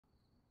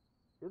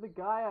You're the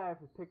guy I have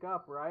to pick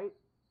up, right?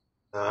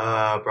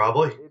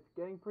 Probably. It's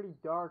getting pretty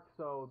dark,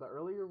 so the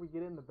earlier we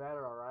get in, the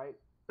better, alright?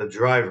 The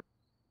driver.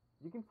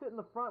 You can sit in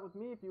the front with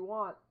me if you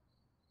want.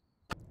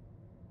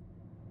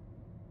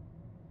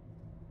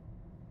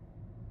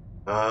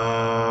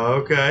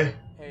 Okay.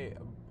 Hey,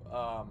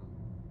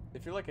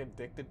 if you're like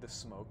addicted to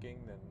smoking,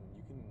 then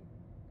you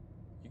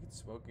can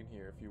smoke in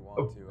here if you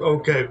want to.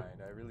 Okay. I don't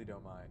mind. I really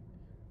don't mind.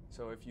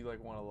 So if you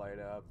like want to light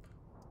up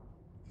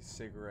a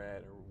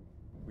cigarette or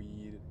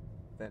weed,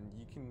 then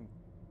you can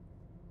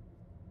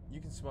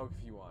smoke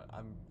if you want.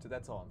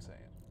 That's all I'm saying.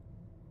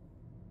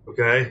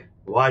 Okay.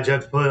 Why'd you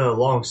have to put in a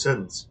long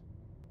sentence?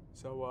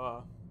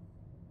 So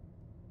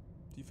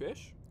do you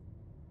fish?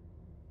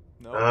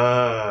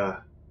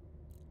 No.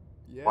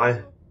 Yeah.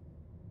 Why?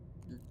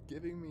 You're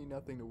giving me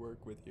nothing to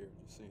work with here,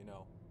 just so you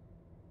know.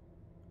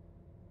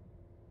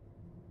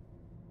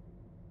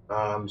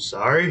 I'm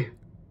sorry.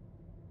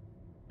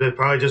 Is it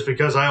probably just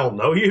because I don't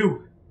know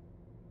you?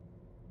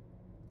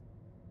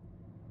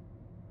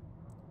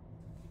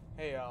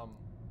 Hey,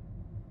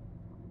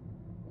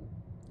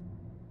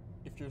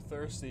 if you're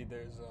thirsty,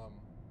 there's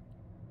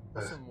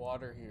some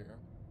water here.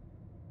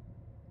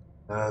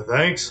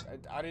 Thanks.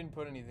 I didn't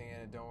put anything in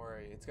it. Don't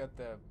worry. It's got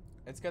the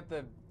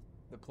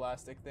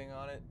plastic thing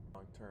on it.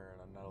 Long turn.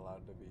 I'm not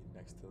allowed to be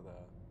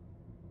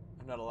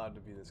I'm not allowed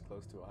to be this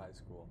close to a high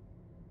school.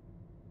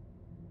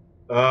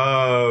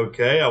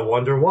 Okay, I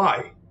wonder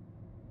why.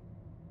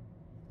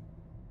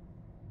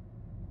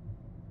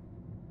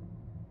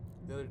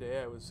 The other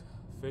day I was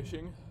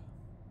fishing.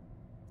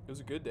 It was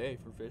a good day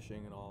for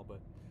fishing and all,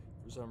 but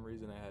for some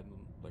reason I had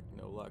like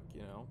no luck,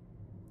 you know.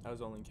 I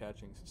was only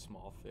catching some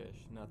small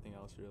fish, nothing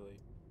else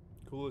really.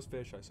 Coolest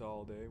fish I saw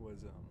all day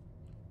was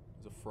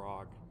a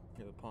frog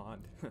near the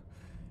pond.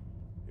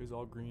 It was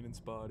all green and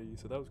spotty,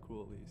 so that was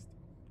cool at least.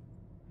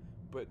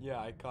 But yeah,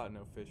 I caught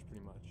no fish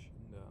pretty much.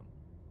 And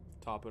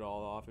top it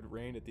all off, it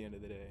rained at the end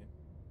of the day.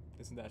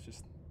 Isn't that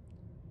just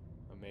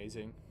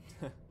amazing?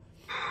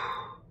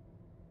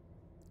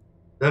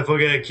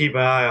 Definitely gonna keep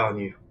an eye on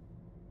you.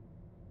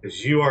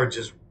 Because you are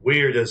just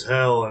weird as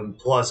hell, and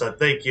plus I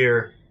think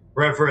you're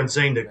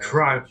referencing the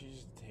crime. You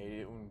just hate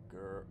it when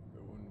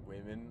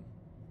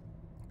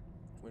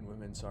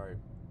women, sorry.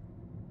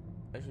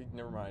 Actually,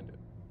 never mind.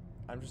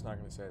 I'm just not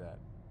gonna say that.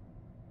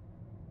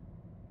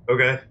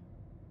 Okay.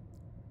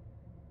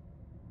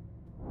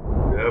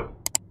 Yep.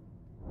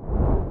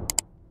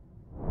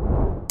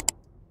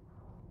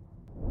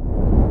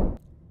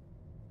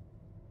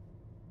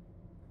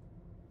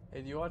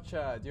 Hey, do you watch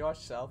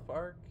South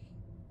Park?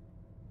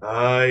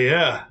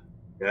 Yeah.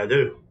 Yeah, I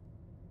do.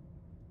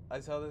 I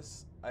saw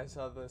this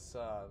episode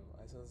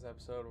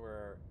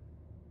where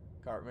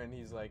Cartman,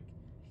 he's like,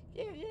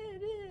 yeah,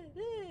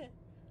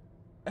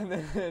 and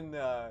then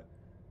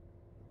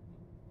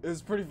it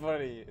was pretty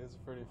funny. It was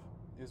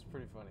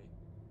pretty funny.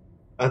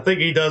 I think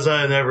he does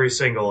that in every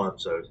single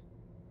episode.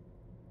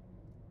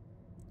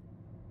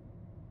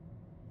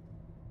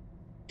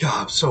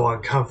 God, I'm so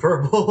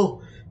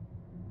uncomfortable.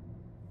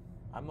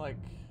 I'm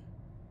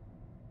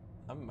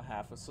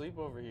half asleep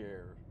over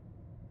here.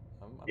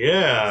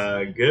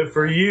 Yeah, good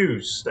for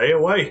you. Stay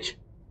awake.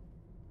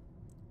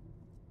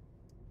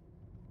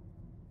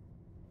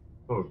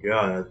 Oh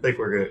God, I think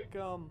we're good.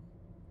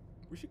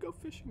 We should go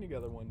fishing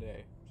together one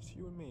day, just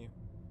you and me.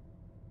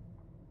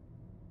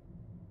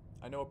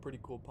 I know a pretty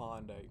cool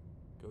pond I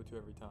go to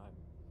every time.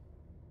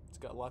 It's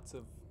got lots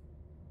of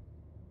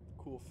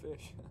cool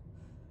fish.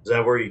 Is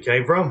that where you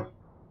came from?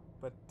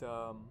 But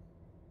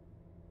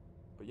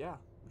yeah,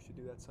 we should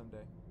do that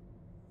someday.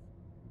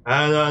 No.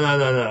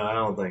 I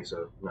don't think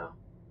so. No.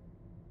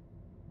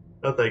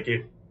 No, thank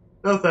you.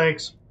 No,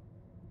 thanks.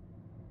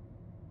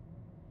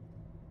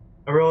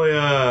 I really,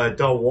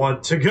 don't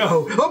want to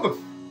go. Oh my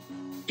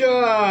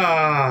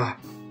God!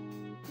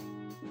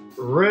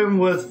 Rim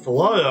with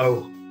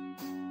Floto.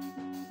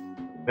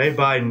 Made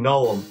by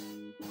Nolan.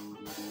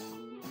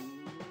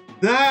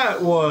 That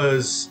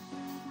was...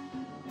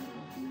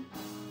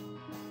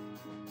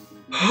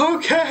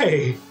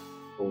 Okay.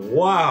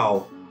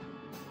 Wow.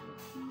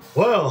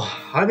 Well,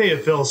 I need to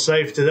feel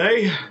safe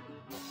today.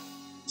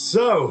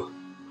 So,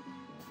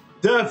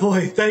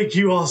 definitely thank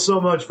you all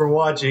so much for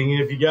watching.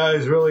 If you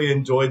guys really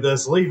enjoyed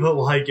this, leave a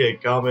like and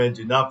comment.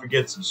 Do not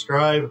forget to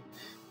subscribe.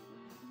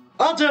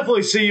 I'll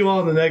definitely see you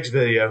on the next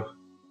video.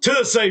 To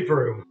the safe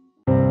room.